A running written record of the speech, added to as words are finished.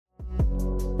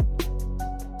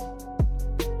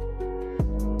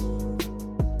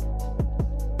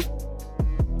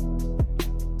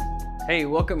Hey,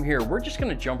 welcome here. We're just going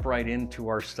to jump right into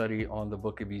our study on the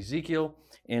book of Ezekiel.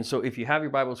 And so if you have your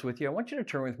Bibles with you, I want you to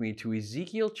turn with me to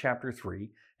Ezekiel chapter 3,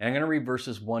 and I'm going to read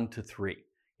verses 1 to 3.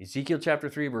 Ezekiel chapter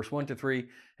 3, verse 1 to 3.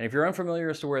 And if you're unfamiliar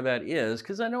as to where that is,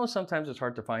 because I know sometimes it's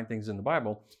hard to find things in the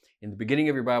Bible, in the beginning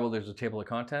of your Bible, there's a table of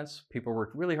contents. People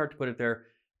worked really hard to put it there.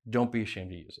 Don't be ashamed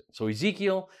to use it. So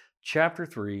Ezekiel chapter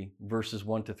 3, verses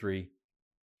 1 to 3.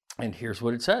 And here's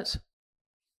what it says.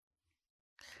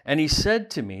 And he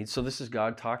said to me, so this is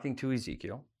God talking to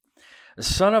Ezekiel,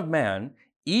 Son of man,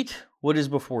 eat what is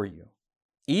before you.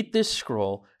 Eat this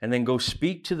scroll, and then go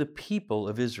speak to the people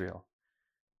of Israel.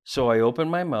 So I opened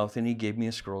my mouth, and he gave me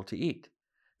a scroll to eat.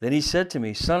 Then he said to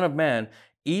me, Son of man,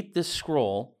 eat this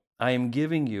scroll I am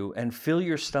giving you, and fill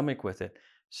your stomach with it.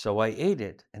 So I ate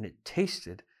it, and it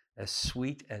tasted as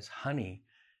sweet as honey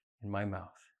in my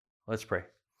mouth. Let's pray.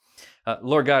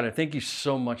 Lord God, I thank you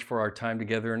so much for our time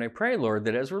together. And I pray, Lord,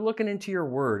 that as we're looking into your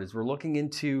word, as we're looking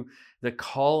into the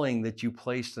calling that you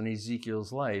placed on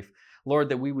Ezekiel's life, Lord,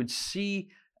 that we would see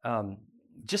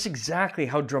just exactly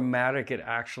how dramatic it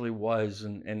actually was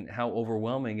and how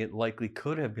overwhelming it likely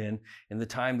could have been in the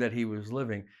time that he was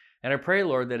living. And I pray,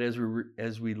 Lord, that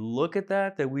as we look at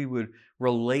that we would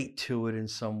relate to it in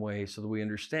some way so that we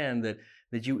understand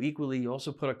that you equally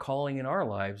also put a calling in our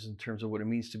lives in terms of what it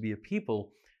means to be a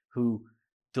people who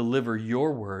deliver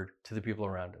your word to the people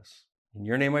around us. In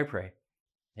your name I pray.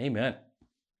 Amen.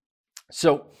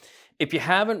 So if you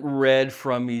haven't read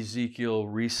from Ezekiel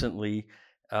recently,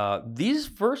 these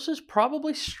verses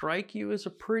probably strike you as a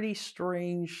pretty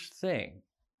strange thing,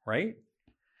 right?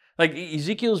 Like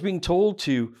Ezekiel is being told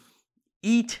to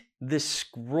eat this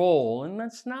scroll, and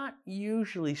that's not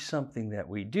usually something that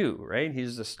we do, right?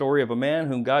 Here's the story of a man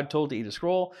whom God told to eat a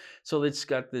scroll. So it's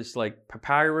got this like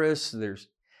papyrus, there's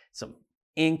some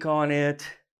ink on it.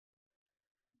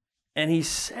 And he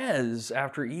says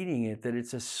after eating it that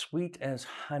it's as sweet as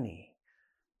honey.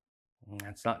 And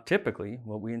that's not typically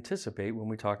what we anticipate when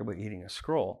we talk about eating a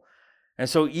scroll. And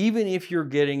so even if you're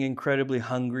getting incredibly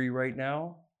hungry right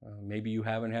now, maybe you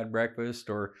haven't had breakfast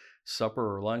or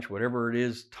supper or lunch, whatever it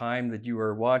is, time that you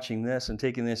are watching this and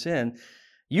taking this in,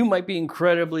 you might be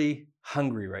incredibly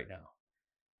hungry right now.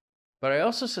 But I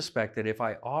also suspect that if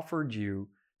I offered you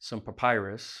some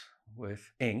papyrus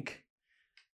with ink,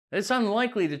 it's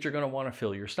unlikely that you're going to want to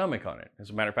fill your stomach on it. As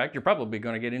a matter of fact, you're probably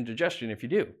going to get indigestion if you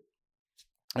do.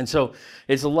 And so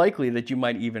it's likely that you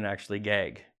might even actually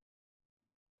gag.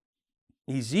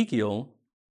 Ezekiel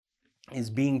is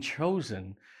being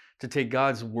chosen to take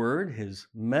God's word, his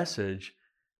message,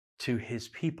 to his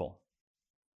people.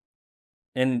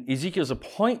 And Ezekiel's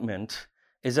appointment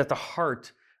is at the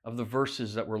heart of the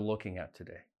verses that we're looking at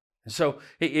today. And so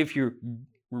if you're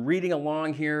reading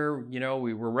along here,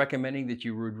 we were recommending that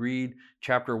you would read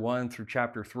chapter 1 through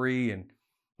chapter 3, and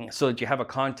so that you have a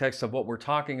context of what we're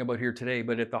talking about here today.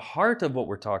 But at the heart of what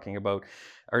we're talking about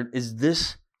is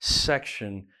this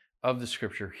section of the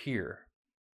scripture here.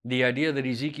 The idea that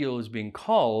Ezekiel is being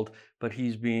called, but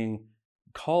he's being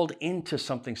called into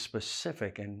something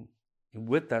specific. And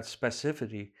with that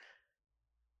specificity,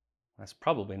 that's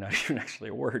probably not even actually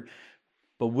a word,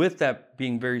 but with that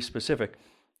being very specific,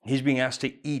 he's being asked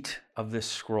to eat of this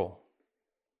scroll.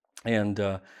 And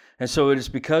so it is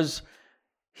because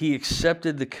he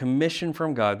accepted the commission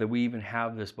from God that we even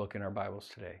have this book in our Bibles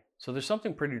today. So there's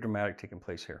something pretty dramatic taking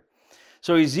place here.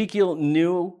 So Ezekiel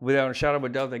knew without a shadow of a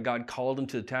doubt that God called him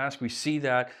to the task. We see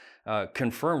that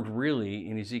confirmed really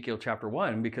in Ezekiel chapter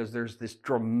 1, because there's this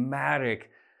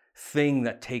dramatic thing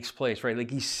that takes place, right?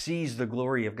 Like he sees the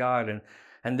glory of God,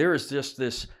 and there is just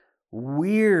this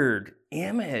weird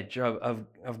image of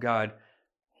God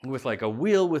with like a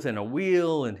wheel within a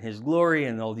wheel and his glory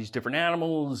and all these different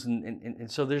animals.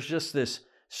 And so there's just this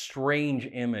strange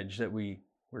image that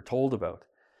we're told about.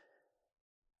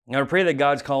 Now, I pray that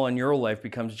God's call on your life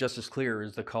becomes just as clear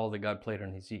as the call that God played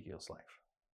on Ezekiel's life.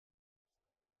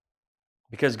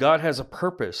 Because God has a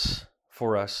purpose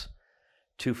for us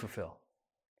to fulfill.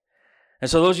 And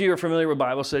so those of you who are familiar with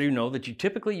Bible study, you know that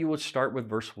you would start with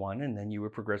verse 1, and then you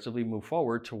would progressively move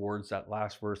forward towards that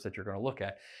last verse that you're going to look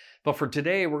at. But for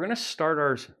today, we're going to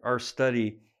start our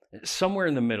study somewhere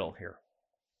in the middle here.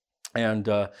 And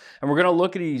we're going to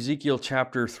look at Ezekiel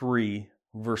chapter 3,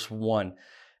 verse 1.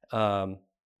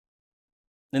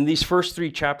 And these first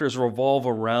 3 chapters revolve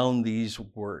around these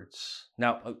words.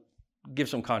 Now, give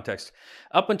some context.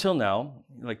 Up until now,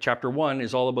 like chapter 1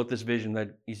 is all about this vision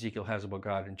that Ezekiel has about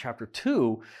God. And chapter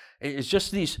 2 is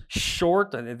just these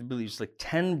short, I believe it's like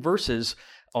 10 verses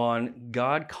on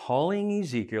God calling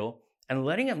Ezekiel and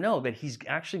letting him know that he's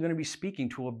actually going to be speaking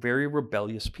to a very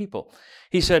rebellious people.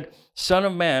 He said, Son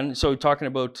of man, so talking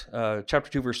about chapter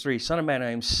 2, verse 3, Son of man,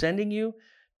 I am sending you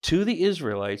to the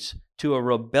Israelites, to a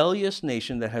rebellious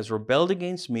nation that has rebelled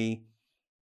against me.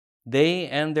 They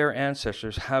and their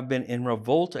ancestors have been in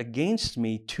revolt against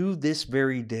me to this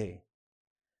very day.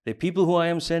 The people who I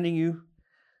am sending you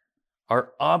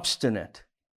are obstinate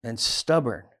and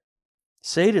stubborn.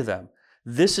 Say to them,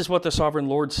 this is what the sovereign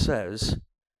Lord says,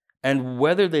 and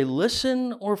whether they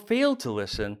listen or fail to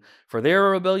listen, for they are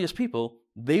a rebellious people,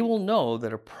 they will know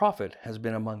that a prophet has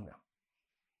been among them.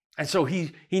 And so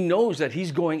he knows that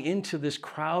he's going into this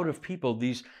crowd of people,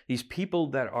 these people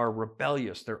that are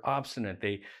rebellious, they're obstinate,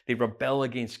 they rebel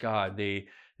against God, they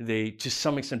to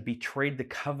some extent betrayed the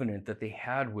covenant that they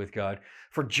had with God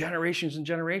for generations and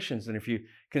generations. And if you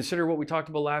consider what we talked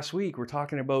about last week, we're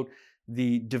talking about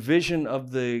the division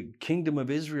of the kingdom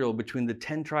of Israel between the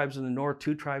 10 tribes in the north,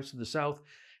 2 tribes to the south,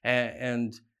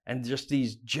 and just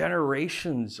these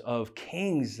generations of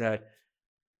kings that,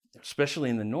 especially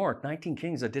in the north, 19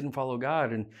 kings that didn't follow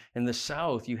God. And in the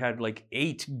south, you had like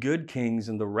 8 good kings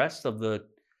and the rest of the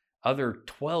other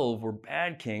 12 were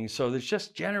bad kings. So there's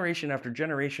just generation after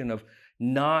generation of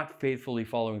not faithfully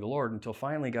following the Lord until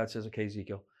finally God says, okay,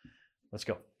 Ezekiel, let's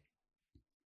go.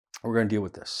 We're going to deal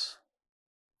with this.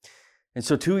 And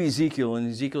so to Ezekiel, in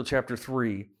Ezekiel chapter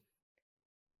 3,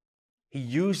 he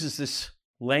uses this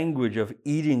language of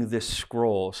eating this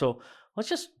scroll. So let's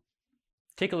just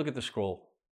take a look at the scroll.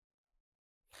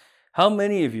 How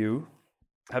many of you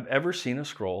have ever seen a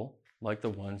scroll like the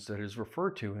ones that is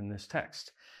referred to in this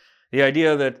text? The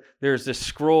idea that there's this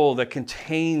scroll that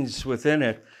contains within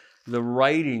it the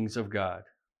writings of God,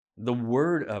 the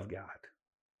Word of God.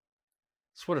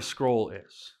 That's what a scroll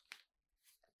is.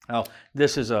 Now,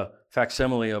 this is a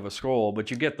facsimile of a scroll, but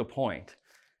you get the point.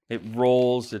 It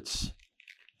rolls, it's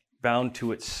bound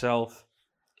to itself,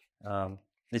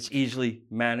 it's easily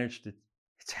managed,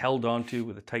 it's held onto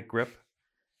with a tight grip.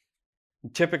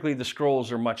 And typically, the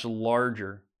scrolls are much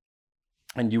larger,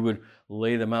 and you would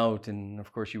lay them out, and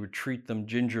of course, you would treat them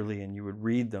gingerly, and you would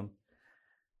read them.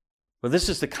 But this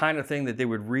is the kind of thing that they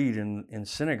would read in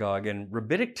synagogue, and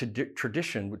rabbinic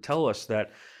tradition would tell us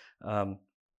that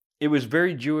it was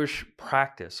very Jewish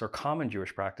practice, or common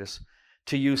Jewish practice,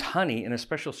 to use honey in a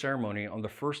special ceremony on the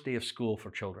first day of school for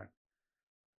children.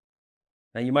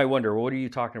 Now you might wonder, well, what are you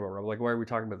talking about, Rob? Like, why are we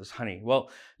talking about this honey?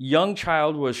 Well, young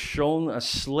child was shown a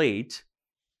slate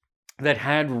that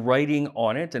had writing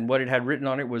on it, and what it had written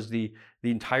on it was the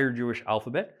entire Jewish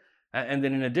alphabet. And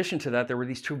then in addition to that, there were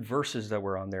these 2 verses that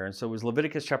were on there. And so it was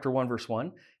Leviticus chapter 1, verse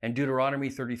 1, and Deuteronomy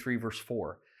 33, verse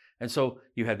 4. And so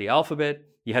you had the alphabet,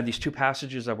 you had these 2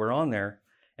 passages that were on there,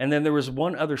 and then there was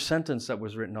one other sentence that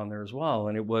was written on there as well,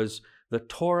 and it was, the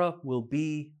Torah will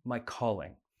be my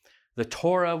calling. The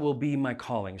Torah will be my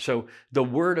calling. So the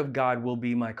Word of God will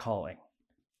be my calling.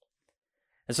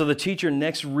 And so the teacher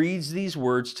next reads these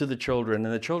words to the children,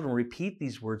 and the children repeat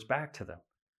these words back to them.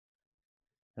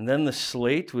 And then the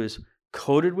slate was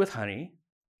coated with honey,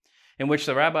 in which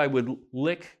the rabbi would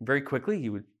lick very quickly. He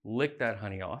would lick that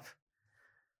honey off.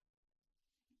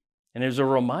 And it was a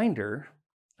reminder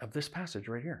of this passage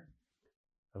right here,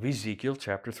 of Ezekiel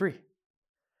chapter 3,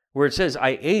 where it says,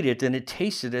 I ate it and it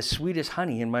tasted as sweet as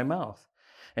honey in my mouth.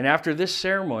 And after this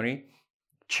ceremony,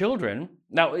 children,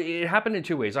 now it happened in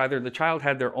 2 ways. Either the child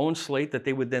had their own slate that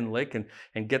they would then lick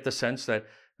and get the sense that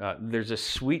there's a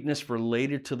sweetness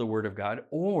related to the Word of God,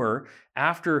 or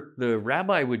after the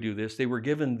rabbi would do this, they were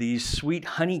given these sweet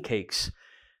honey cakes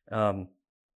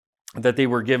that they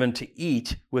were given to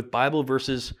eat with Bible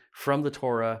verses from the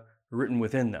Torah written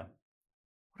within them.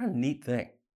 What a neat thing.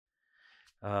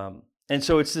 And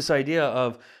so it's this idea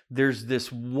of there's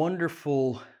this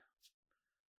wonderful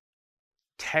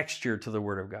texture to the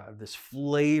Word of God, this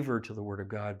flavor to the Word of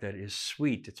God that is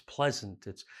sweet, it's pleasant,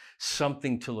 it's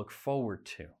something to look forward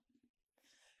to.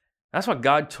 That's what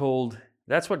God told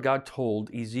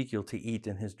Ezekiel to eat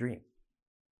in his dream.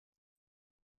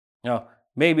 Now,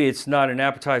 maybe it's not an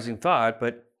appetizing thought,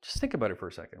 but just think about it for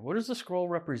a second. What does the scroll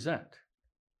represent?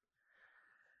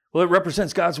 Well, it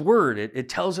represents God's Word. It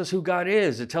tells us who God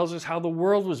is. It tells us how the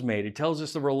world was made. It tells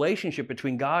us the relationship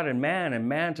between God and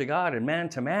man to God, and man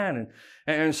to man.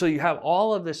 And so you have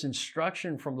all of this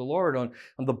instruction from the Lord on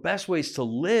the best ways to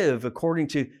live according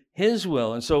to His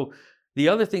will. And so the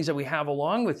other things that we have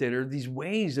along with it are these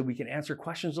ways that we can answer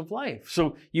questions of life.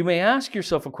 So you may ask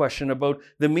yourself a question about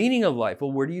the meaning of life.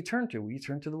 Well, where do you turn to? Well, you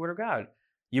turn to the Word of God.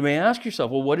 You may ask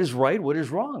yourself, well, what is right? What is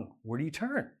wrong? Where do you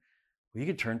turn? Well, you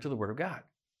can turn to the Word of God.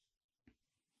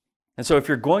 And so if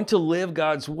you're going to live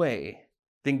God's way,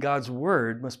 then God's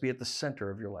Word must be at the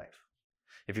center of your life.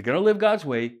 If you're going to live God's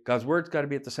way, God's word's got to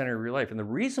be at the center of your life. And the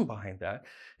reason behind that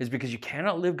is because you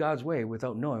cannot live God's way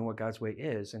without knowing what God's way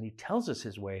is. And he tells us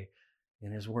his way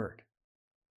in his word.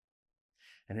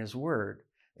 And his word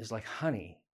is like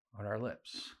honey on our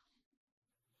lips.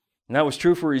 And that was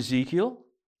true for Ezekiel,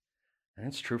 and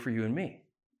it's true for you and me.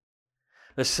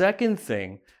 The second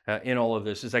thing in all of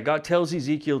this is that God tells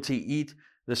Ezekiel to eat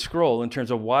the scroll. In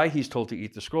terms of why he's told to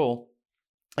eat the scroll,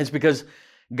 it's because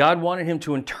God wanted him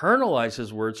to internalize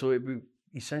his word so it would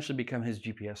essentially become his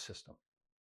GPS system.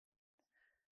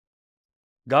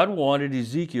 God wanted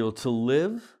Ezekiel to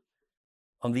live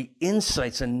on the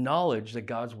insights and knowledge that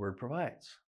God's word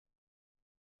provides.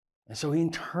 And so he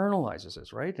internalizes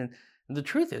this, right? And the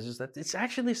truth is that it's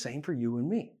actually the same for you and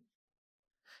me.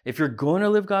 If you're going to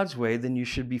live God's way, then you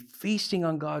should be feasting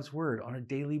on God's word on a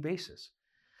daily basis.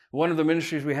 One of the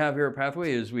ministries we have here at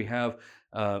Pathway is we have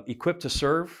Equipped to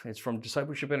Serve. It's from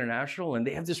Discipleship International, and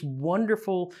they have this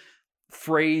wonderful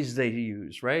phrase they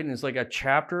use, right? And it's like a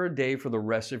chapter a day for the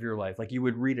rest of your life. Like you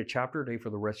would read a chapter a day for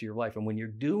the rest of your life. And when you're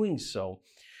doing so,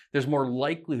 there's more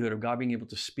likelihood of God being able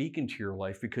to speak into your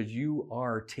life because you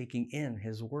are taking in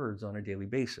his words on a daily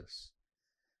basis.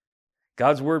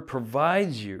 God's word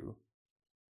provides you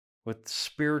with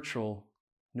spiritual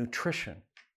nutrition.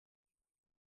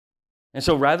 And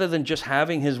so rather than just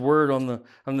having his word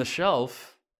on the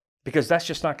shelf, because that's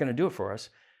just not going to do it for us,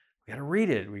 we got to read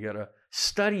it, we got to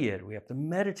study it, we have to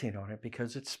meditate on it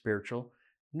because it's spiritual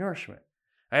nourishment.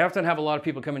 I often have a lot of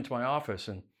people come into my office,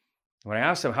 and when I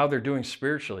ask them how they're doing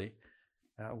spiritually,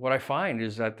 what I find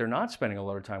is that they're not spending a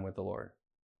lot of time with the Lord.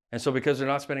 And so because they're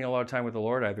not spending a lot of time with the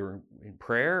Lord, either in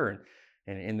prayer and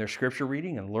in their scripture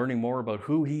reading and learning more about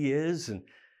who he is and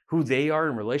who they are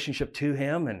in relationship to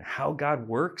him and how God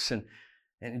works and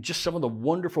just some of the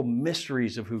wonderful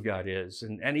mysteries of who God is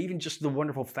and even just the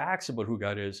wonderful facts about who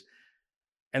God is,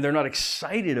 and they're not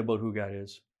excited about who God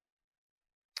is,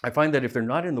 I find that if they're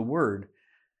not in the Word,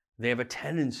 they have a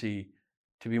tendency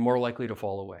to be more likely to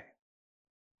fall away.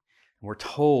 And we're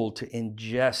told to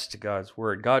ingest God's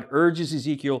Word. God urges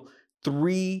Ezekiel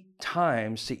 3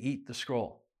 times to eat the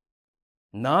scroll.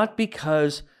 Not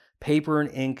because paper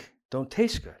and ink don't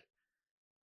taste good,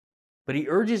 but he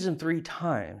urges him 3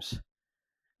 times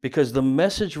because the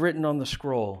message written on the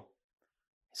scroll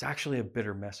is actually a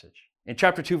bitter message. In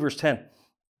chapter 2, verse 10,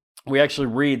 we actually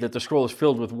read that the scroll is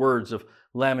filled with words of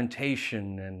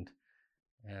lamentation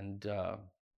and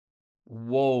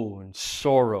woe and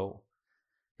sorrow.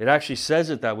 It actually says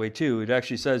it that way too. It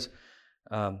actually says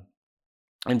in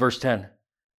verse 10,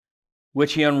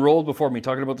 which he unrolled before me,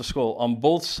 talking about the scroll. On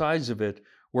both sides of it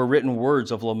were written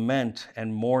words of lament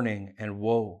and mourning and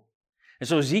woe. And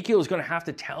so Ezekiel is going to have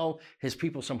to tell his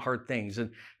people some hard things.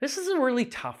 And this is a really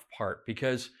tough part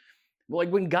because like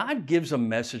when God gives a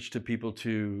message to people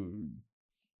to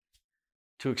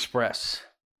express,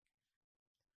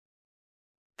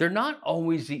 they're not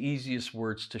always the easiest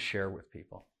words to share with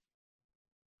people.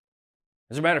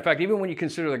 As a matter of fact, even when you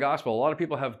consider the gospel, a lot of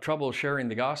people have trouble sharing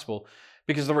the gospel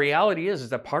because the reality is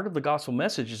that part of the gospel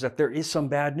message is that there is some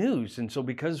bad news. And so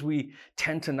because we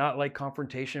tend to not like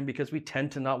confrontation, because we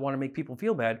tend to not want to make people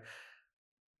feel bad,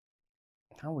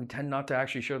 we tend not to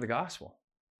actually share the gospel.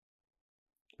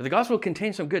 But the gospel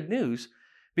contains some good news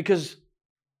because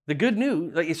the good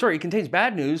news, it contains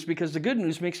bad news because the good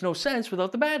news makes no sense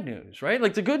without the bad news, right?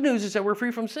 Like the good news is that we're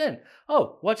free from sin.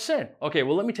 Oh, what's sin? Okay,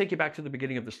 well, let me take you back to the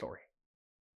beginning of the story.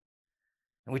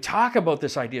 And we talk about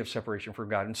this idea of separation from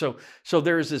God. And so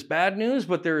there is this bad news,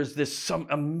 but there is this some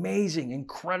amazing,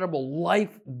 incredible,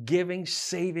 life-giving,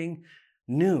 saving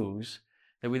news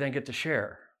that we then get to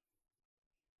share.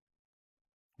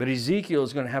 But Ezekiel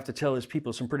is going to have to tell his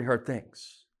people some pretty hard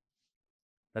things.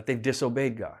 That they've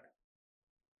disobeyed God.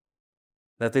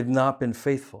 That they've not been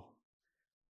faithful.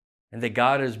 And that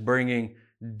God is bringing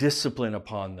discipline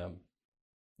upon them.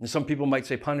 And some people might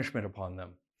say punishment upon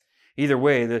them. Either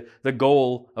way, the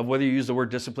goal of whether you use the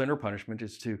word discipline or punishment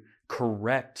is to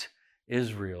correct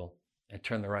Israel and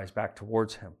turn their eyes back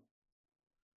towards him.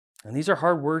 And these are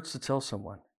hard words to tell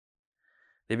someone.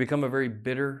 They become a very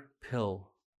bitter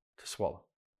pill to swallow.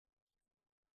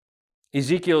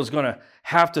 Ezekiel is going to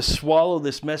have to swallow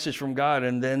this message from God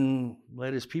and then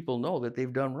let his people know that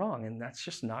they've done wrong. And that's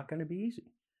just not going to be easy.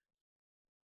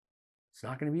 It's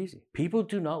not going to be easy. People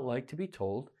do not like to be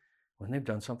told when they've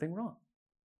done something wrong.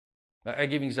 I'll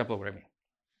give you an example of what I mean.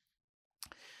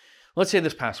 Let's say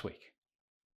this past week,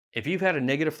 if you've had a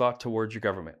negative thought towards your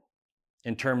government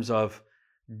in terms of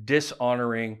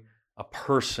dishonoring a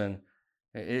person,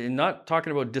 not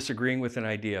talking about disagreeing with an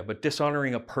idea, but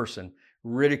dishonoring a person,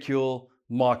 ridicule,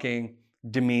 mocking,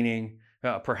 demeaning,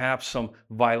 perhaps some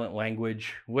violent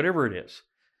language, whatever it is.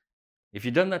 If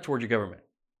you've done that towards your government,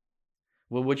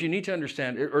 well, what you need to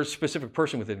understand, or a specific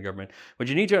person within the government, what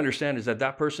you need to understand is that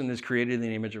that person is created in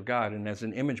the image of God, and as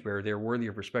an image bearer, they're worthy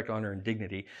of respect, honor, and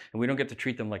dignity, and we don't get to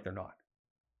treat them like they're not.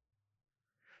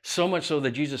 So much so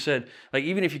that Jesus said, like,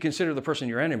 even if you consider the person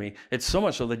your enemy, it's so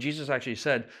much so that Jesus actually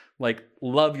said, like,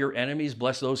 love your enemies,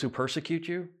 bless those who persecute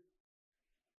you.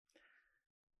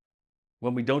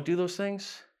 When we don't do those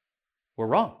things, we're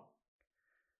wrong.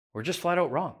 We're just flat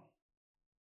out wrong.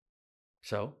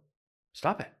 So,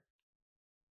 stop it.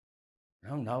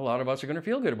 Now, not a lot of us are going to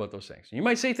feel good about those things. You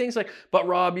might say things like, but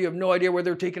Rob, you have no idea where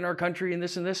they're taking our country and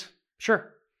this and this.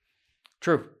 Sure,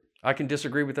 true. I can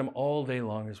disagree with them all day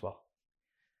long as well.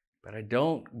 But I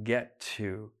don't get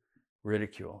to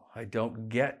ridicule. I don't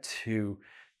get to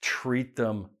treat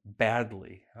them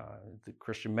badly. The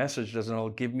Christian message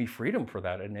doesn't give me freedom for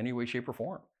that in any way, shape, or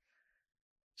form.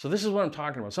 So this is what I'm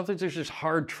talking about. Sometimes there's just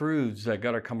hard truths that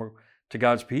got to come to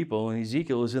God's people, and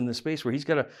Ezekiel is in the space where he's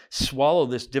got to swallow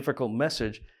this difficult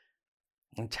message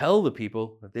and tell the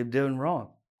people that they've done wrong.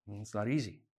 And it's not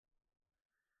easy.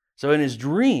 So in his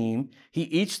dream, he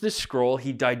eats this scroll,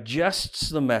 he digests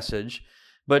the message,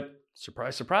 but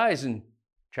surprise, surprise, in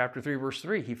chapter 3, verse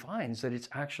 3, he finds that it's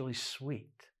actually sweet.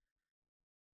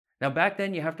 Now, back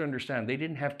then, you have to understand, they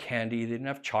didn't have candy, they didn't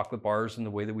have chocolate bars in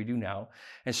the way that we do now.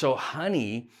 And so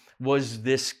honey was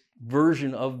this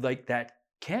version of like that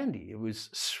candy. It was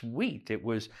sweet. It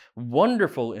was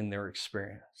wonderful in their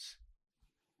experience.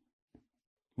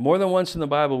 More than once in the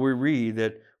Bible, we read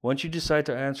that once you decide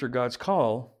to answer God's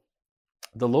call,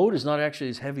 the load is not actually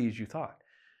as heavy as you thought.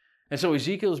 And so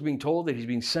Ezekiel is being told that he's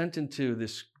being sent into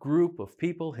this group of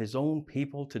people, his own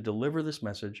people, to deliver this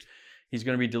message. He's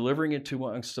going to be delivering it to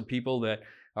amongst the people that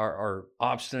are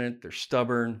obstinate, they're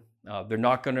stubborn, they're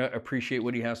not going to appreciate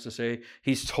what he has to say.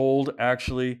 He's told,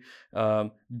 actually,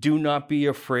 do not be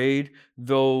afraid,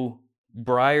 though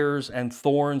briars and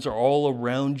thorns are all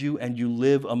around you and you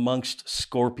live amongst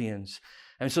scorpions.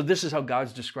 And so this is how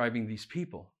God's describing these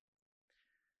people.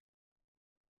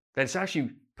 That it's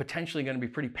actually potentially going to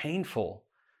be pretty painful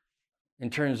in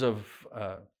terms of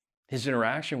his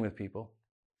interaction with people.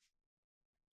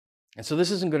 And so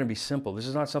this isn't going to be simple. This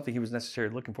is not something he was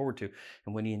necessarily looking forward to.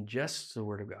 And when he ingests the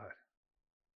word of God,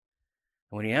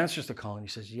 and when he answers the call and he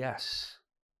says, yes,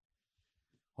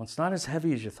 well, it's not as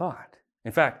heavy as you thought.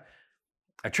 In fact,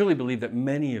 I truly believe that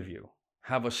many of you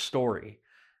have a story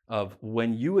of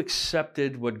when you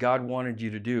accepted what God wanted you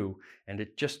to do, and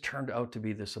it just turned out to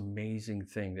be this amazing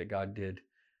thing that God did,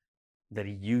 that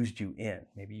he used you in.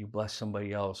 Maybe you blessed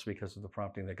somebody else because of the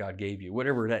prompting that God gave you.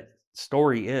 Whatever that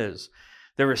story is,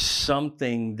 there is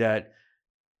something that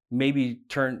maybe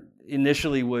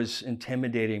initially was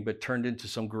intimidating, but turned into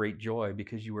some great joy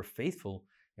because you were faithful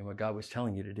in what God was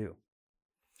telling you to do.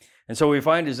 And so what we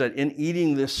find is that in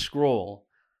eating this scroll,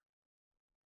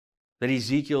 that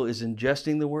Ezekiel is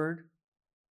ingesting the word.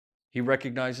 He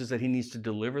recognizes that he needs to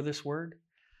deliver this word.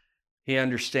 He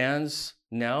understands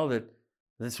now that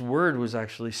this word was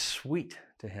actually sweet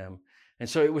to him. And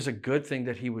so it was a good thing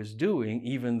that he was doing,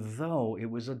 even though it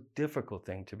was a difficult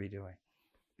thing to be doing.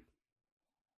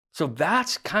 So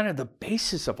that's kind of the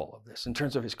basis of all of this in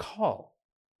terms of his call.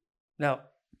 Now,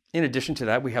 in addition to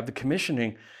that, we have the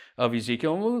commissioning of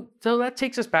Ezekiel. So that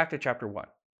takes us back to chapter 1.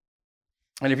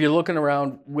 And if you're looking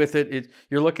around with it,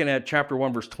 you're looking at chapter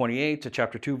 1, verse 28 to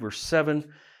chapter 2, verse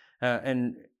 7.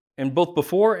 And both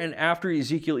before and after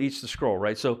Ezekiel eats the scroll,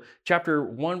 right? So chapter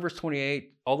 1, verse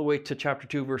 28, all the way to chapter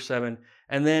 2, verse 7.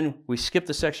 And then we skip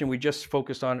the section we just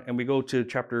focused on and we go to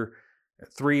chapter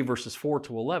 3, verses 4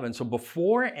 to 11. So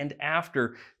before and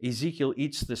after Ezekiel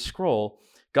eats the scroll,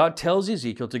 God tells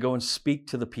Ezekiel to go and speak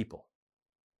to the people.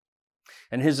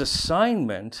 And his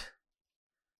assignment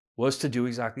was to do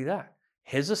exactly that.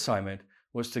 His assignment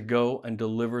was to go and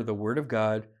deliver the word of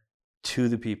God to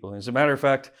the people. As a matter of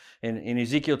fact, in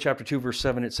Ezekiel chapter 2, verse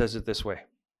 7, it says it this way.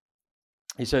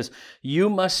 He says, you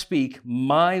must speak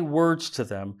my words to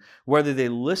them, whether they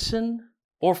listen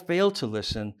or fail to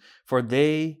listen, for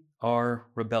they are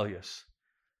rebellious.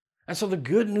 And so the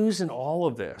good news in all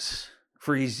of this,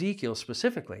 for Ezekiel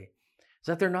specifically, is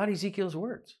that they're not Ezekiel's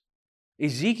words.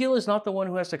 Ezekiel is not the one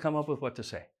who has to come up with what to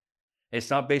say. It's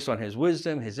not based on his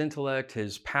wisdom, his intellect,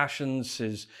 his passions,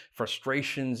 his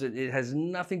frustrations. It has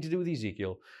nothing to do with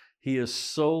Ezekiel. He is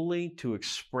solely to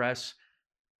express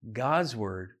God's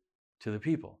word to the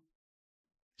people.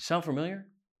 Sound familiar?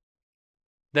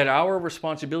 That our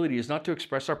responsibility is not to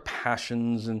express our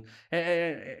passions. And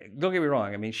don't get me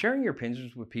wrong, I mean, sharing your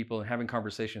opinions with people and having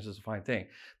conversations is a fine thing.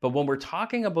 But when we're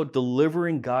talking about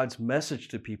delivering God's message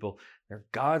to people, they're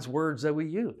God's words that we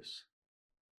use.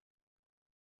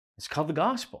 It's called the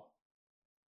gospel.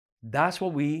 That's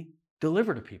what we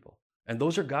deliver to people. And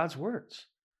those are God's words.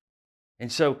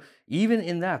 And so, even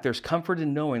in that, there's comfort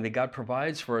in knowing that God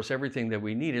provides for us everything that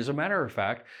we need. As a matter of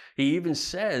fact, He even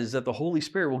says that the Holy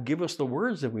Spirit will give us the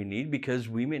words that we need because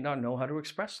we may not know how to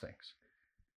express things.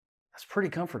 That's pretty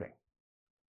comforting.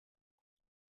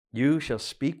 You shall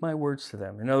speak my words to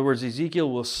them. In other words,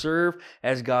 Ezekiel will serve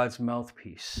as God's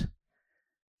mouthpiece.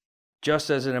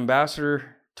 Just as an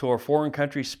ambassador to a foreign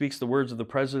country speaks the words of the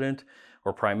president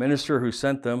or prime minister who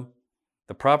sent them,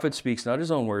 the prophet speaks not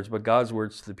his own words, but God's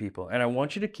words to the people. And I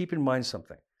want you to keep in mind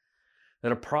something,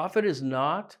 that a prophet is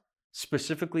not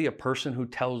specifically a person who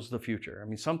tells the future. I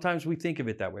mean, sometimes we think of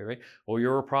it that way, right? Oh,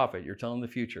 you're a prophet, you're telling the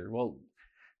future. Well,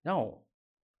 no,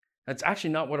 that's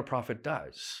actually not what a prophet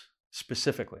does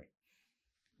specifically.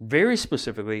 Very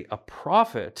specifically, a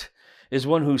prophet is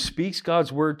one who speaks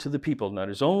God's word to the people, not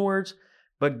his own words,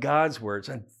 but God's words.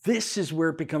 And this is where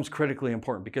it becomes critically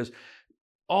important, because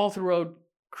all throughout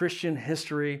Christian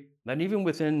history, and even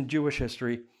within Jewish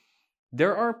history,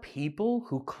 there are people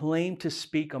who claim to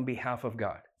speak on behalf of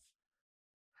God.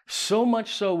 So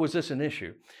much so was this an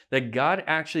issue that God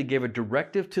actually gave a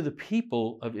directive to the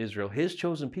people of Israel, his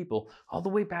chosen people, all the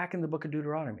way back in the book of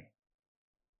Deuteronomy.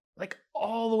 Like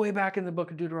all the way back in the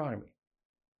book of Deuteronomy.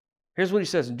 Here's what he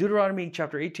says in Deuteronomy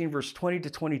chapter 18, verse 20 to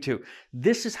 22.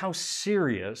 This is how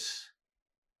serious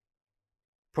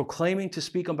proclaiming to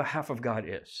speak on behalf of God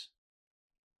is.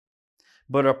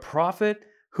 But a prophet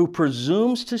who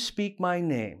presumes to speak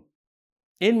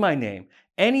in my name,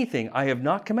 anything I have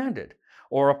not commanded,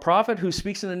 or a prophet who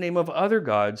speaks in the name of other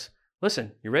gods,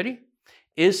 listen, you ready?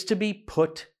 Is to be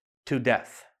put to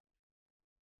death.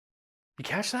 You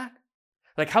catch that?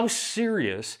 Like, how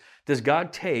serious does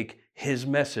God take his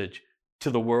message to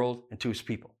the world and to his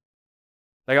people?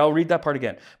 Like, I'll read that part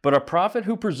again. But a prophet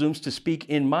who presumes to speak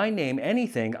in my name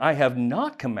anything I have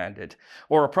not commanded,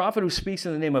 or a prophet who speaks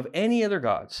in the name of any other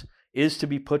gods, is to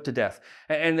be put to death.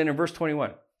 And then in verse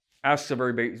 21, asks a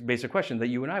very basic question that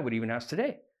you and I would even ask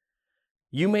today.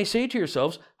 You may say to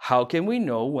yourselves, how can we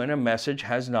know when a message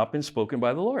has not been spoken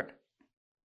by the Lord?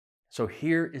 So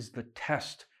here is the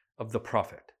test of the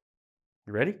prophet.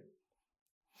 You ready?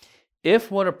 If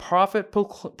what a prophet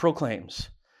proclaims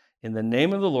in the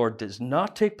name of the Lord does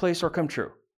not take place or come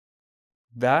true,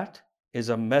 that is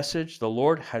a message the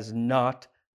Lord has not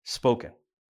spoken.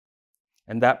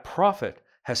 And that prophet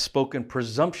has spoken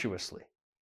presumptuously.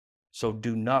 So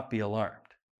do not be alarmed.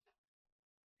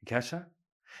 You catch that?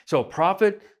 So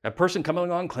a person coming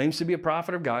along claims to be a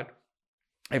prophet of God.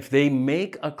 If they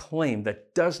make a claim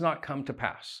that does not come to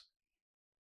pass,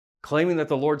 claiming that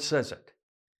the Lord says it,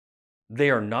 they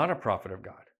are not a prophet of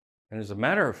God. And as a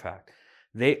matter of fact,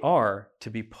 they are to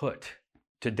be put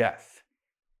to death.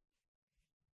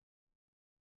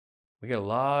 We get a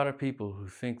lot of people who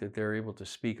think that they're able to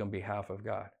speak on behalf of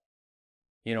God.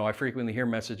 You know, I frequently hear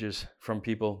messages from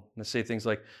people that say things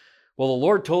like, well, the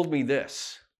Lord told me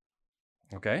this.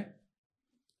 Okay?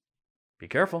 Be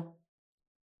careful.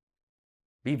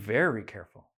 Be very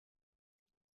careful.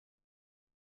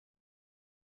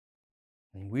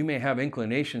 And we may have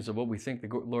inclinations of what we think the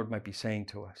Lord might be saying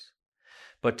to us.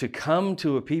 But to come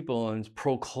to a people and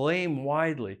proclaim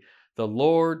widely, the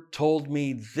Lord told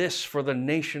me this for the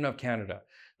nation of Canada.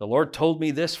 The Lord told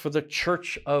me this for the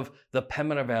church of the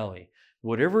Pembina Valley.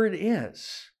 Whatever it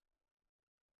is,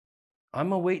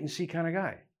 I'm a wait and see kind of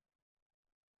guy.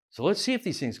 So let's see if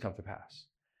these things come to pass.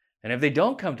 And if they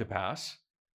don't come to pass,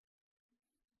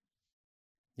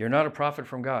 you're not a prophet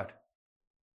from God.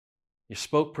 You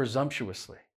spoke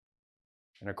presumptuously.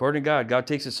 And according to God, God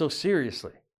takes it so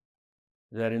seriously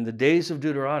that in the days of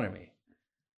Deuteronomy,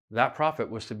 that prophet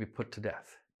was to be put to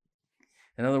death.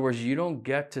 In other words, you don't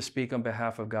get to speak on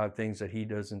behalf of God things that he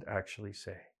doesn't actually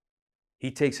say.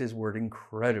 He takes his word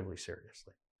incredibly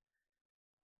seriously.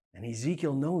 And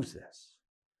Ezekiel knows this.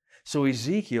 So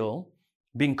Ezekiel,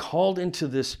 being called into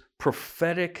this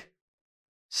prophetic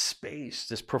space,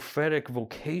 this prophetic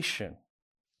vocation,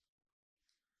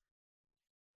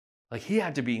 like he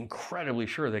had to be incredibly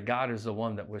sure that God is the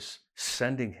one that was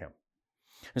sending him.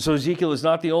 And so Ezekiel is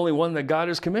not the only one that God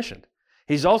has commissioned.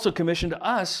 He's also commissioned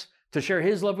us to share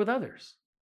his love with others.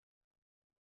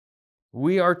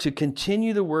 We are to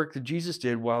continue the work that Jesus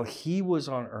did while he was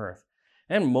on earth.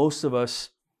 And most of us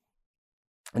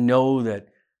know that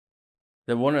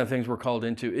one of the things we're called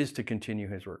into is to continue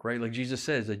his work, right? Like Jesus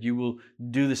says that you will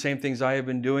do the same things I have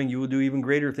been doing. You will do even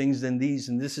greater things than these.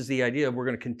 And this is the idea of we're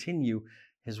going to continue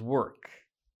his work.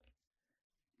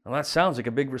 Well, that sounds like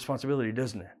a big responsibility,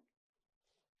 doesn't it?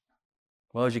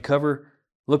 Well, as you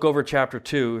look over chapter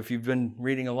 2, if you've been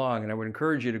reading along, and I would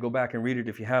encourage you to go back and read it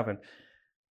if you haven't.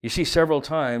 You see several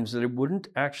times that it wouldn't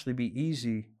actually be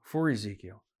easy for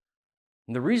Ezekiel.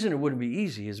 And the reason it wouldn't be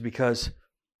easy is because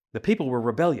the people were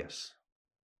rebellious.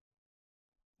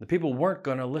 The people weren't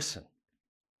going to listen.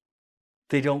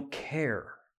 They don't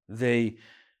care. They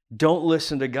don't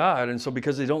listen to God. And so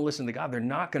because they don't listen to God, they're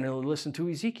not going to listen to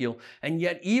Ezekiel. And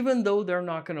yet, even though they're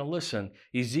not going to listen,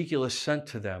 Ezekiel is sent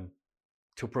to them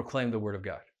to proclaim the word of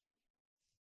God.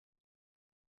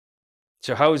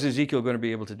 So how is Ezekiel going to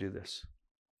be able to do this?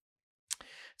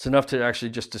 It's enough to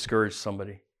actually just discourage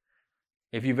somebody.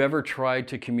 If you've ever tried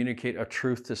to communicate a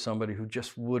truth to somebody who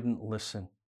just wouldn't listen,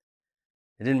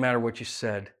 it didn't matter what you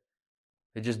said.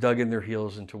 They just dug in their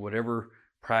heels into whatever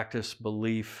practice,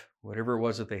 belief, whatever it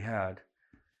was that they had.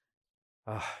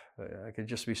 It could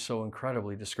just be so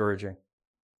incredibly discouraging.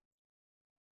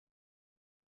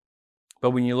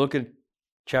 But when you look at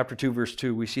chapter 2, verse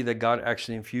 2, we see that God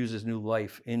actually infuses new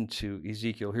life into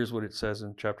Ezekiel. Here's what it says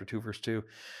in chapter 2, verse 2.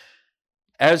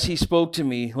 As he spoke to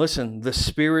me, listen, the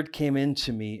Spirit came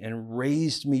into me and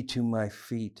raised me to my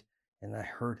feet, and I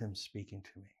heard him speaking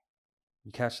to me.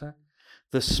 You catch that?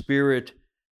 The Spirit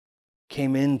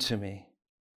came into me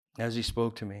as he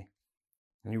spoke to me,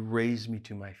 and he raised me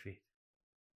to my feet.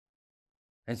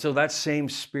 And so that same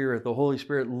Spirit, the Holy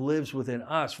Spirit, lives within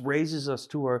us, raises us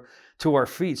to our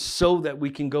feet so that we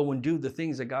can go and do the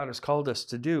things that God has called us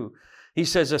to do. He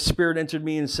says, a Spirit entered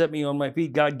me and set me on my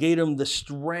feet. God gave him the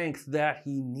strength that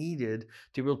he needed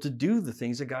to be able to do the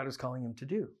things that God is calling him to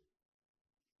do.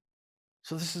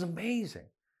 So this is amazing.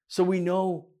 So we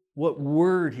know what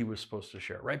word he was supposed to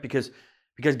share, right? Because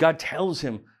God tells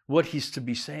him what he's to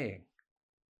be saying.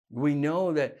 We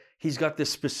know that he's got this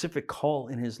specific call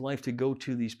in his life to go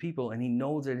to these people, and he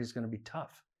knows that it's going to be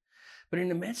tough. But in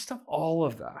the midst of all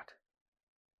of that,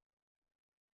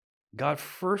 God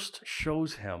first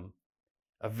shows him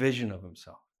a vision of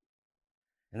himself.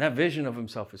 And that vision of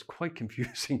himself is quite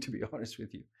confusing, to be honest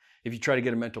with you, if you try to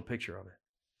get a mental picture of it.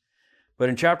 But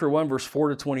in chapter 1, verse 4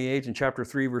 to 28, and chapter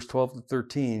 3, verse 12 to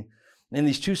 13, in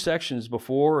these two sections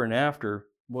before and after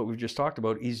what we've just talked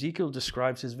about, Ezekiel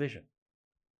describes his vision.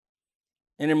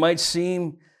 And it might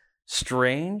seem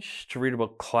strange to read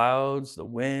about clouds, the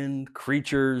wind,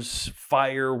 creatures,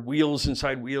 fire, wheels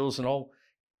inside wheels, and all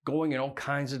going in all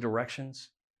kinds of directions.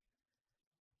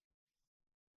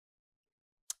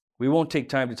 We won't take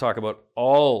time to talk about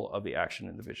all of the action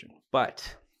in the vision,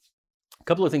 but a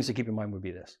couple of things to keep in mind would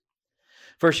be this.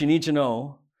 First, you need to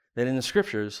know that in the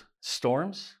scriptures,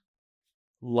 storms,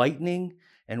 lightning,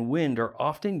 and wind are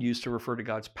often used to refer to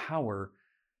God's power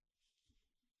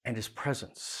and his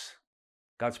presence.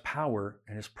 God's power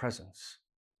and his presence.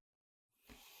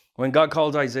 When God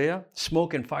called Isaiah,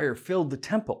 smoke and fire filled the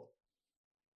temple.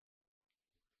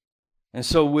 And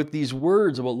so with these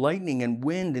words about lightning and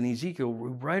wind in Ezekiel, we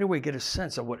right away get a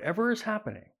sense that whatever is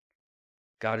happening,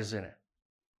 God is in it.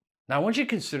 Now, I want you to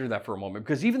consider that for a moment,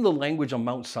 because even the language on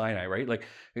Mount Sinai, right? Like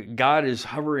God is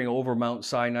hovering over Mount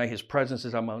Sinai. His presence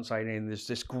is on Mount Sinai. And there's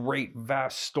this great,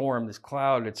 vast storm, this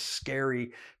cloud. It's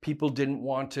scary. People didn't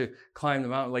want to climb the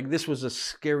mountain. Like this was a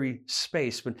scary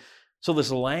space. But so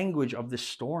this language of this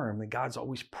storm, that God's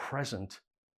always present.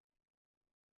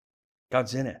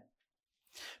 God's in it.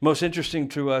 Most interesting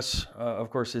to us, of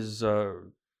course, is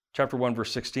chapter 1,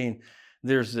 verse 16.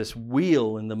 There's this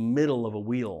wheel in the middle of a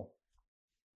wheel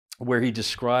where he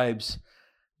describes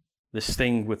this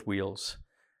thing with wheels.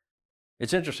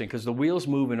 It's interesting because the wheels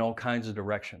move in all kinds of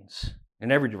directions,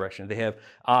 in every direction. They have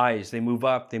eyes, they move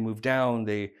up, they move down,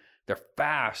 they're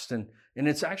fast. And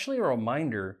it's actually a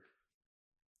reminder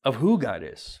of who God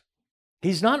is.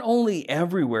 He's not only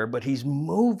everywhere, but he's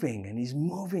moving, and he's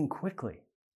moving quickly.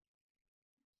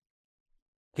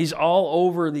 He's all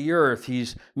over the earth.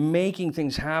 He's making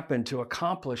things happen to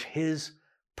accomplish his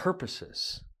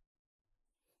purposes.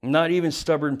 Not even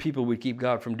stubborn people would keep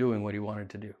God from doing what he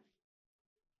wanted to do.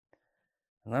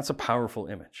 And that's a powerful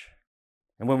image.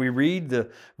 And when we read the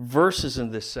verses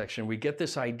in this section, we get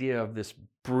this idea of this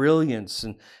brilliance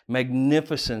and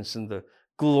magnificence and the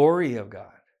glory of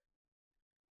God.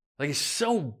 Like it's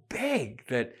so big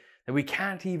that we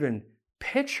can't even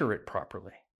picture it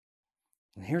properly.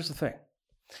 And here's the thing.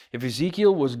 If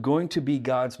Ezekiel was going to be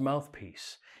God's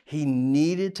mouthpiece, he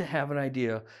needed to have an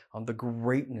idea on the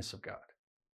greatness of God.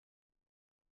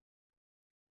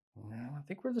 I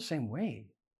think we're the same way.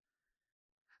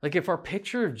 Like if our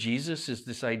picture of Jesus is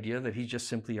this idea that he's just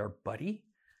simply our buddy,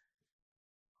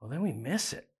 well, then we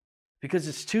miss it. Because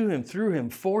it's to him, through him,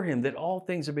 for him that all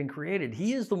things have been created.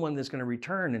 He is the one that's going to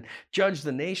return and judge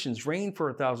the nations, reign for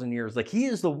 1,000 years. Like he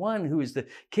is the one who is the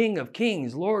King of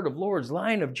Kings, Lord of Lords,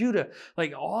 Lion of Judah.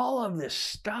 Like all of this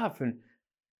stuff. And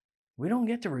we don't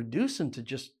get to reduce him to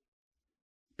just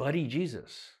buddy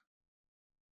Jesus.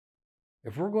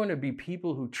 If we're going to be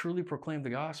people who truly proclaim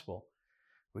the gospel,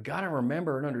 we got to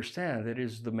remember and understand that it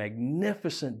is the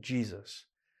magnificent Jesus,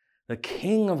 the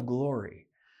King of glory,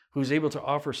 who's able to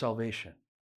offer salvation,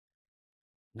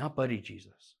 not buddy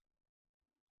Jesus.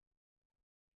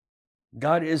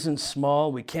 God isn't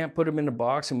small. We can't put him in a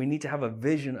box, and we need to have a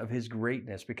vision of his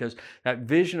greatness, because that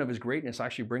vision of his greatness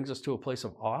actually brings us to a place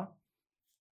of awe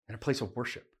and a place of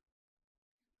worship.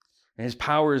 And his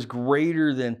power is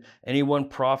greater than any one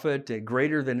prophet,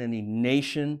 greater than any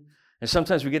nation. And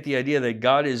sometimes we get the idea that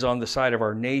God is on the side of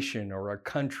our nation or our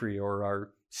country or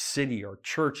our city or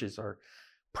churches, our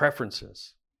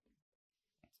preferences,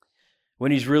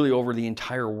 when he's really over the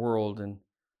entire world. And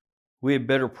we had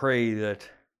better pray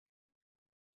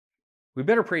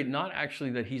not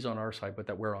actually that he's on our side, but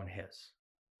that we're on his.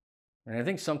 And I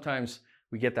think sometimes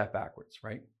we get that backwards,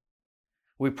 right?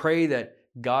 We pray that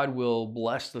God will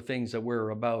bless the things that we're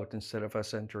about instead of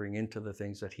us entering into the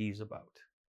things that he's about,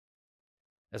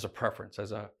 as a preference,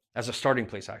 as a starting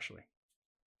place, actually.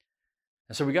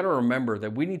 And so we got to remember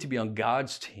that we need to be on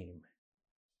God's team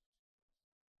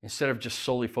instead of just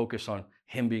solely focus on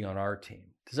him being on our team.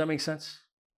 Does that make sense?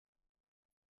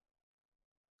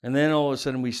 And then all of a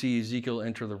sudden we see Ezekiel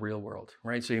enter the real world,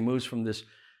 right? So he moves from this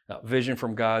vision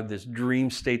from God, this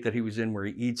dream state that he was in, where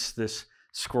he eats this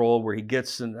scroll, where he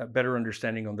gets a better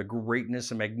understanding on the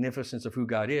greatness and magnificence of who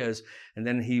God is. And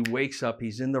then he wakes up,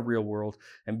 he's in the real world.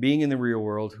 And being in the real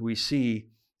world, we see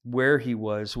where he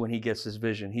was when he gets this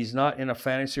vision. He's not in a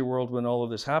fantasy world when all of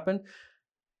this happened.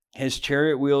 His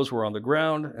chariot wheels were on the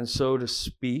ground, and so to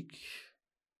speak,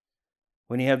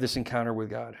 when he had this encounter with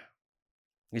God.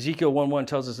 Ezekiel 1:1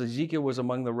 tells us Ezekiel was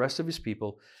among the rest of his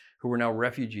people who were now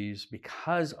refugees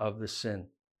because of the sin.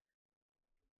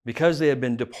 Because they had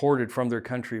been deported from their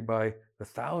country by the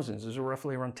thousands. There's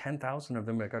roughly around 10,000 of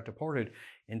them that got deported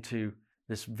into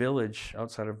this village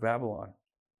outside of Babylon.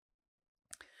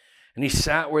 And he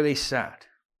sat where they sat.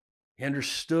 He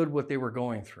understood what they were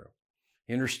going through.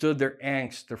 He understood their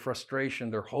angst, their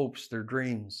frustration, their hopes, their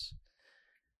dreams.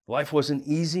 Life wasn't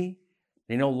easy.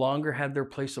 They no longer had their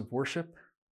place of worship.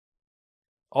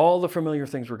 All the familiar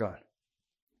things were gone.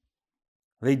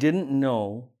 They didn't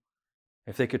know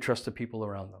if they could trust the people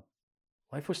around them.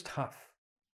 Life was tough.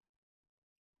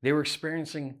 They were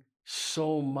experiencing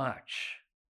so much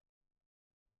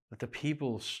that the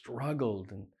people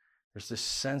struggled, and there's this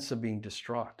sense of being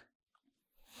distraught.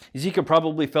 Ezekiel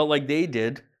probably felt like they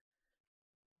did,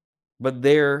 but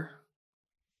there,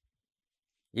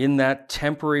 in that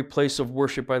temporary place of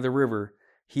worship by the river,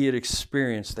 he had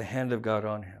experienced the hand of God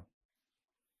on him.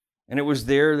 And it was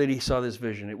there that he saw this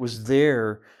vision. It was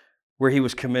there where he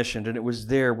was commissioned, and it was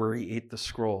there where he ate the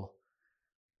scroll.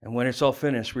 And when it's all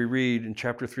finished, we read in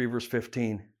chapter 3, verse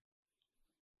 15.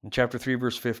 In chapter 3,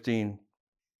 verse 15,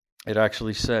 it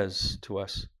actually says to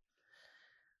us,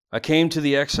 I came to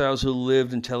the exiles who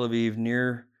lived in Tel Aviv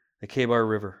near the Kebar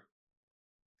River.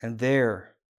 And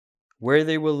there, where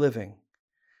they were living,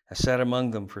 I sat among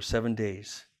them for 7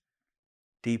 days,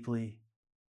 deeply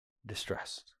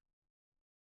distressed.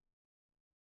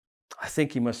 I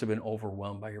think he must have been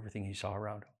overwhelmed by everything he saw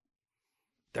around him.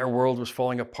 Their world was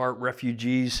falling apart.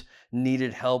 Refugees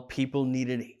needed help. People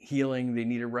needed healing. They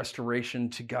needed restoration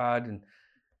to God. And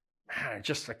man,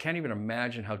 I can't even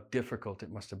imagine how difficult it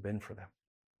must have been for them.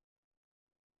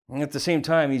 And at the same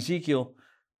time, Ezekiel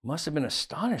must have been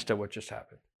astonished at what just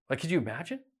happened. Like, could you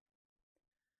imagine?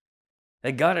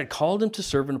 That God had called him to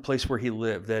serve in a place where he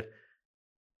lived, that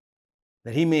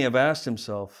he may have asked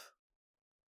himself,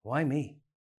 why me?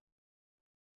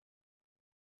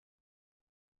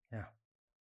 Yeah.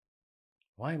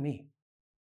 Why me?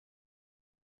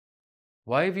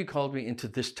 Why have you called me into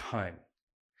this time,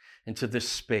 into this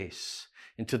space,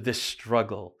 into this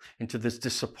struggle, into this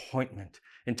disappointment,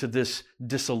 into this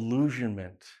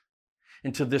disillusionment,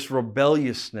 into this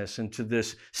rebelliousness, into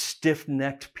this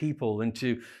stiff-necked people,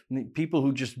 into people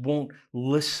who just won't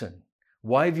listen?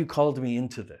 Why have you called me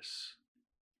into this?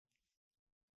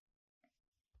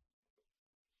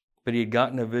 But he had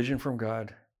gotten a vision from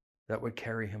God that would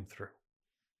carry him through.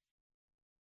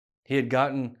 He had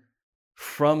gotten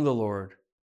from the Lord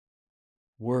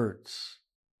words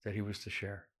that he was to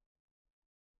share.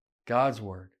 God's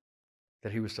word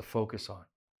that he was to focus on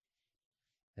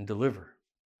and deliver.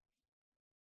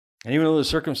 And even though the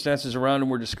circumstances around him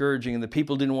were discouraging and the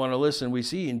people didn't want to listen, we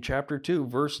see in chapter 2,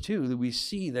 verse 2, that we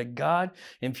see that God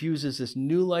infuses this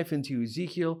new life into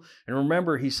Ezekiel. And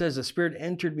remember, he says, the Spirit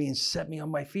entered me and set me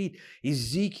on my feet.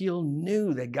 Ezekiel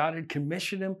knew that God had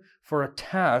commissioned him for a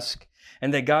task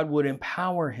and that God would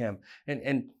empower him.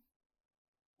 And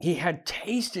he had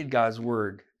tasted God's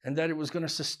word and that it was going to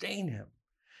sustain him.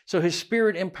 So his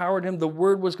Spirit empowered him. The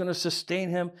word was going to sustain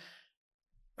him.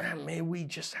 Man, may we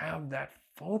just have that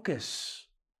focus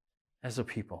as a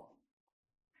people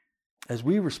as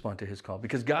we respond to his call,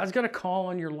 because God's got a call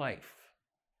on your life.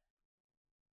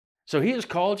 So he has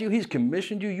called you. He's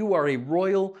commissioned you. You are a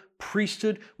royal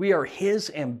priesthood. We are his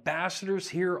ambassadors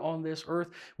here on this earth.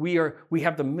 We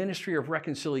have the ministry of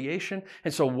reconciliation.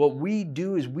 And so what we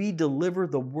do is we deliver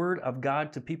the word of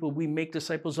God to people. We make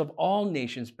disciples of all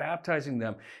nations, baptizing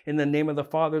them in the name of the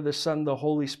Father, the Son, the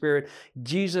Holy Spirit.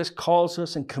 Jesus calls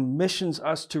us and commissions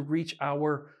us to reach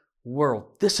our world.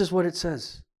 This is what it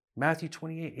says. Matthew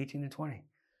 28, 18 to 20.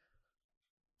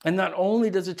 And not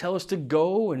only does it tell us to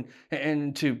go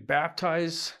and to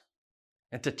baptize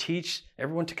and to teach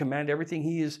everyone to command everything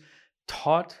he has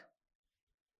taught,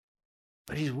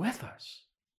 but he's with us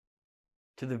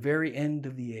to the very end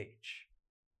of the age.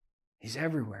 He's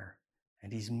everywhere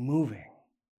and he's moving,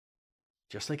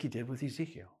 just like he did with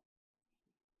Ezekiel.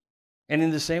 And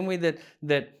in the same way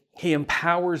that he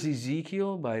empowers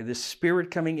Ezekiel by the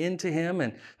Spirit coming into him,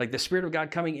 and like the Spirit of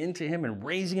God coming into him and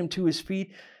raising him to his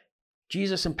feet,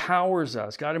 Jesus empowers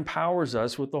us. God empowers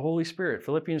us with the Holy Spirit.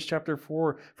 Philippians chapter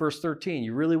 4, verse 13.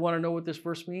 You really want to know what this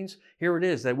verse means? Here it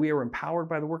is, that we are empowered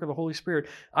by the work of the Holy Spirit.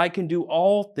 I can do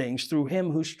all things through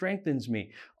him who strengthens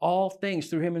me. All things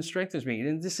through him who strengthens me.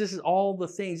 And this is all the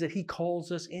things that he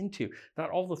calls us into. Not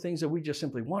all the things that we just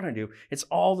simply want to do. It's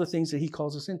all the things that he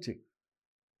calls us into.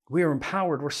 We are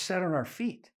empowered. We're set on our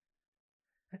feet.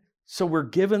 So we're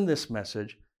given this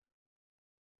message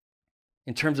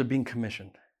in terms of being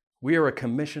commissioned. We are a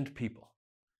commissioned people.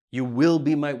 You will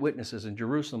be my witnesses in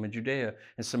Jerusalem and Judea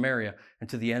and Samaria and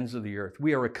to the ends of the earth.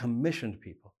 We are a commissioned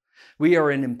people. We are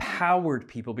an empowered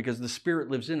people because the Spirit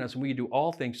lives in us, and we do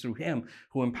all things through him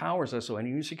who empowers us. So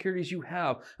any insecurities you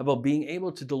have about being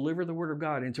able to deliver the word of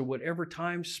God into whatever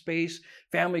time, space,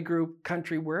 family group,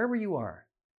 country, wherever you are,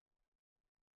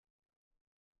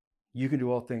 you can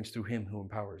do all things through him who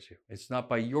empowers you. It's not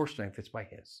by your strength, it's by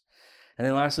his. And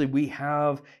then lastly, we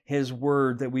have his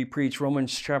word that we preach,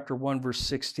 Romans chapter 1, verse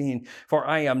 16. For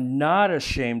I am not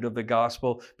ashamed of the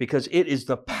gospel, because it is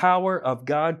the power of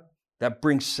God that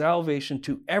brings salvation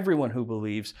to everyone who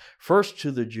believes, first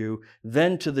to the Jew,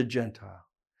 then to the Gentile.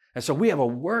 And so we have a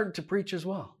word to preach as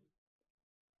well.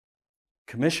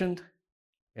 Commissioned,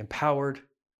 empowered,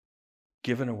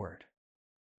 given a word.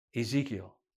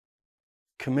 Ezekiel,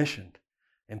 commissioned,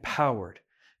 empowered,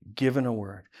 given a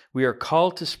word. We are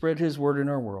called to spread his word in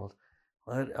our world.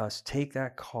 Let us take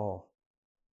that call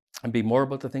and be more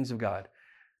about the things of God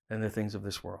than the things of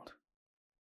this world.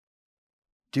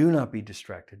 Do not be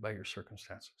distracted by your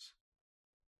circumstances.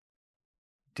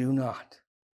 Do not.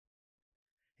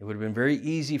 It would have been very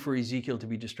easy for Ezekiel to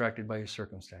be distracted by his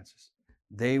circumstances.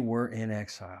 They were in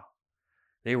exile.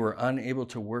 They were unable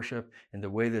to worship in the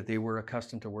way that they were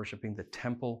accustomed to worshiping. The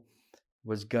temple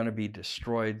was going to be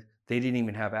destroyed. They didn't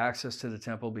even have access to the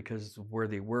temple because of where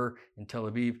they were in Tel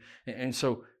Aviv. And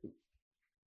so,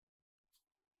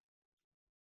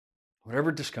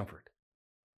 whatever discomfort,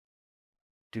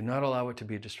 do not allow it to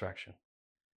be a distraction.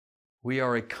 We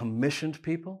are a commissioned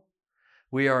people.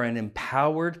 We are an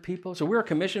empowered people. So we're a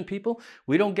commissioned people.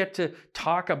 We don't get to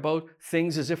talk about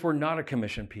things as if we're not a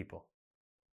commissioned people.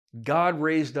 God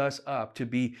raised us up to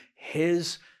be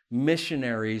his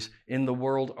missionaries in the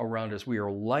world around us. We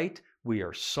are light. We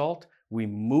are salt. We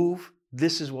move.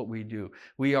 This is what we do.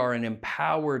 We are an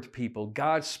empowered people.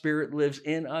 God's Spirit lives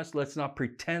in us. Let's not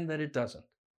pretend that it doesn't.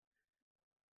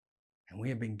 And we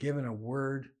have been given a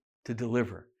word to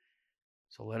deliver.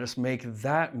 So let us make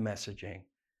that messaging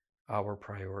our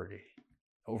priority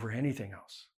over anything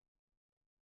else.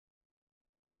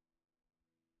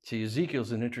 See,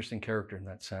 Ezekiel's an interesting character in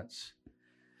that sense,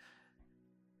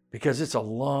 because it's a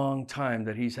long time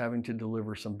that he's having to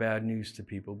deliver some bad news to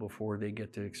people before they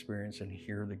get to experience and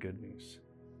hear the good news.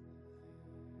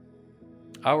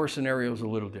 Our scenario is a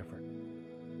little different.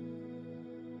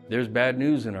 There's bad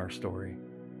news in our story,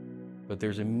 but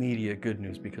there's immediate good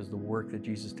news because of the work that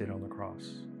Jesus did on the cross.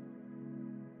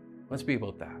 Let's be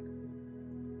about that.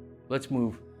 Let's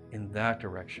move in that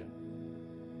direction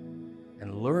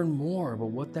and learn more about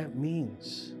what that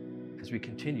means as we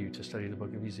continue to study the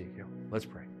book of Ezekiel. Let's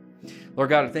pray. Lord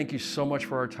God, I thank you so much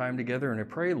for our time together, and I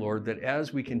pray, Lord, that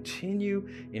as we continue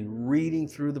in reading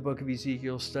through the book of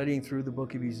Ezekiel, studying through the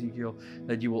book of Ezekiel,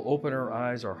 that you will open our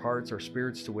eyes, our hearts, our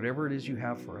spirits to whatever it is you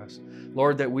have for us.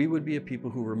 Lord, that we would be a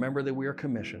people who remember that we are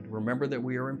commissioned, remember that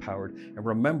we are empowered, and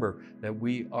remember that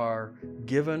we are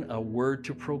given a word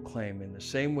to proclaim in the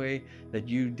same way that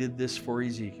you did this for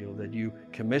Ezekiel, that you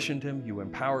commissioned him, you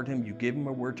empowered him, you gave him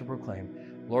a word to proclaim.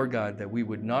 Lord God, that we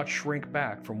would not shrink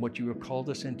back from what you have called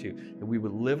us into, that we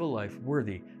would live a life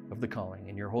worthy of the calling.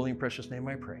 In your holy and precious name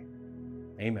I pray.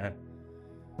 Amen.